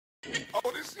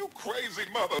Oh, this you crazy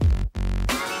mother.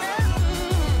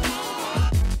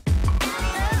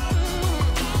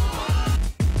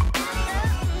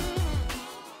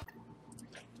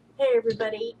 Hey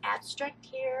everybody, Abstract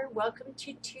here. Welcome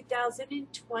to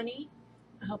 2020.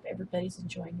 I hope everybody's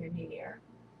enjoying your new year.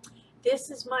 This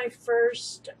is my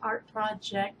first art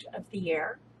project of the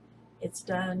year. It's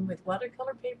done with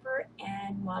watercolor paper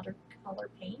and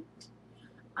watercolor paint.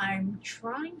 I'm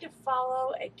trying to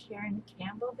follow a Karen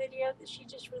Campbell video that she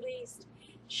just released.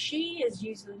 She is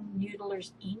using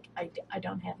Noodler's ink. I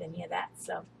don't have any of that,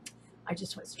 so I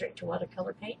just went straight to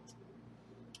watercolor paint.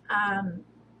 I'm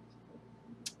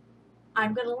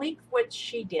going to link what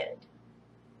she did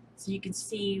so you can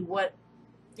see what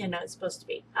it's supposed to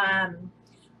be. I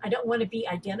don't want to be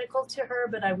identical to her,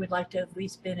 but I would like to have at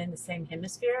least been in the same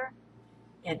hemisphere,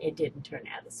 and it didn't turn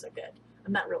out so good.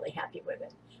 I'm not really happy with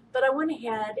it. But I went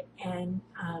ahead and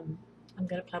I'm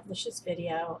going to publish this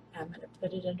video. I'm going to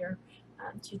put it under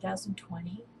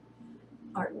 2020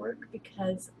 artwork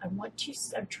because I'm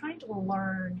trying to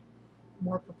learn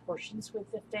more proportions with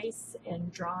the face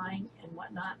and drawing and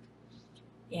whatnot.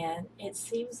 And it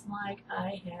seems like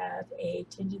I have a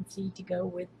tendency to go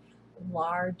with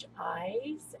large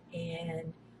eyes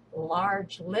and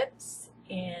large lips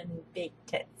and big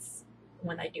tits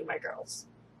when I do my girls.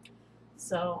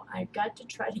 So I've got to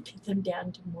try to get them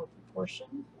down to more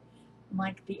proportion.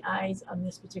 Like the eyes on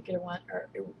this particular one are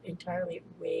entirely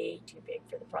way too big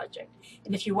for the project.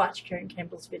 And if you watch Karen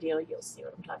Campbell's video, you'll see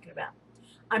what I'm talking about.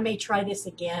 I may try this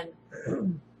again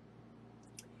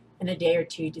in a day or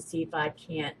two to see if I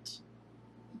can't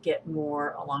get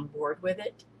more along board with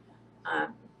it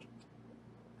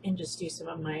and just do some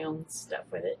of my own stuff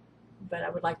with it. But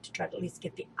I would like to try to at least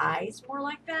get the eyes more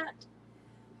like that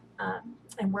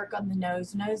and work on the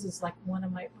nose. Nose is like one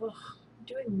of my,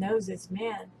 doing noses,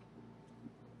 man.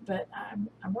 But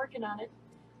I'm working on it.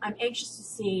 I'm anxious to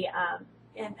see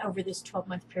and over this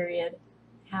 12-month period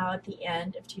how at the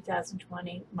end of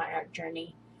 2020 my art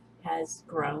journey has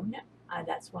grown.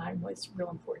 That's why it's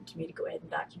real important to me to go ahead and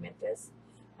document this.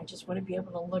 I just want to be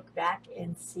able to look back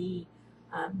and see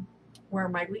where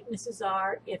my weaknesses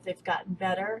are, if they've gotten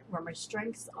better, where my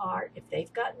strengths are, if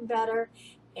they've gotten better,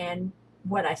 and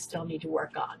what I still need to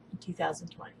work on in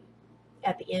 2020,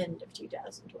 at the end of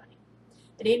 2020.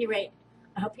 At any rate,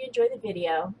 I hope you enjoy the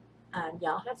video.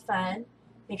 Y'all have fun.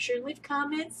 Make sure to leave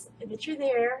comments that you're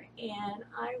there, and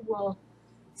I will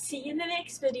see you in the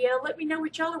next video. Let me know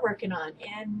what y'all are working on.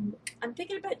 And I'm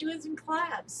thinking about doing some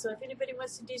collabs. So if anybody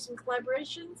wants to do some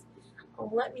collaborations,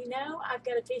 let me know. I've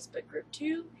got a Facebook group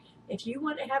too. If you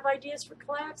want to have ideas for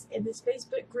collabs in this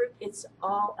Facebook group, it's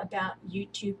all about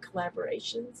YouTube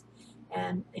collaborations.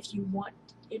 And if you want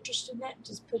interest in that,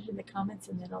 just put it in the comments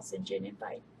and then I'll send you an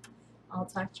invite. I'll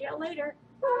talk to y'all later.